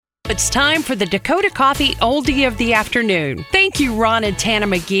It's time for the Dakota Coffee Oldie of the Afternoon. Thank you, Ron and Tana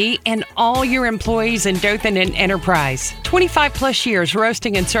McGee, and all your employees in Dothan and Enterprise. 25 plus years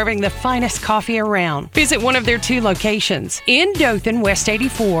roasting and serving the finest coffee around. Visit one of their 2 locations in Dothan, West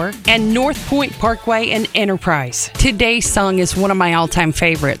 84, and North Point Parkway in Enterprise. Today's song is one of my all-time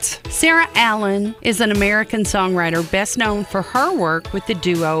favorites. Sarah Allen is an American songwriter best known for her work with the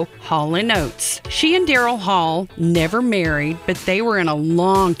duo Hall & Oates. She and Daryl Hall never married, but they were in a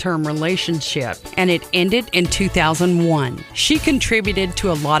long-term relationship, and it ended in 2001. She contributed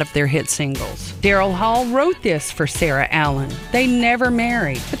to a lot of their hit singles. Daryl Hall wrote this for Sarah Allen. They never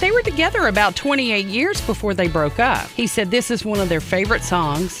married, but they were together about 28 years before they broke up. He said this is one of their favorite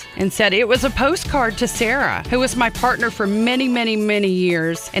songs and said it was a postcard to Sarah, who was my partner for many, many, many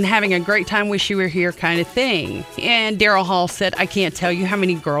years and having a great time, wish you were here kind of thing. And Daryl Hall said, I can't tell you how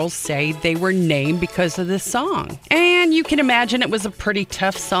many girls say they were named because of this song. And you can imagine it was a pretty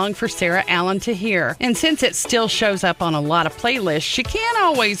tough song for Sarah Allen to hear. And since it still shows up on a lot of playlists, she can't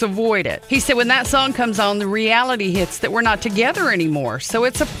always avoid it. He said when that song comes on, the reality hits that we're not together anymore. So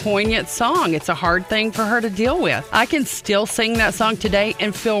it's a poignant song. It's a hard thing for her to deal with. I can still sing that song today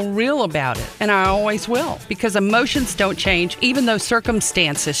and feel real about it. And I always will. Because emotions don't change, even though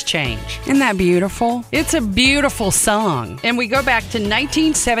circumstances change. Isn't that beautiful? It's a beautiful song. And we go back to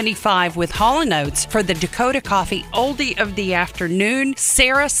 1975 with Hall & Oates for the Dakota Coffee Oldie of the Afternoon,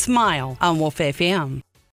 Sarah Smile on Wolf FM.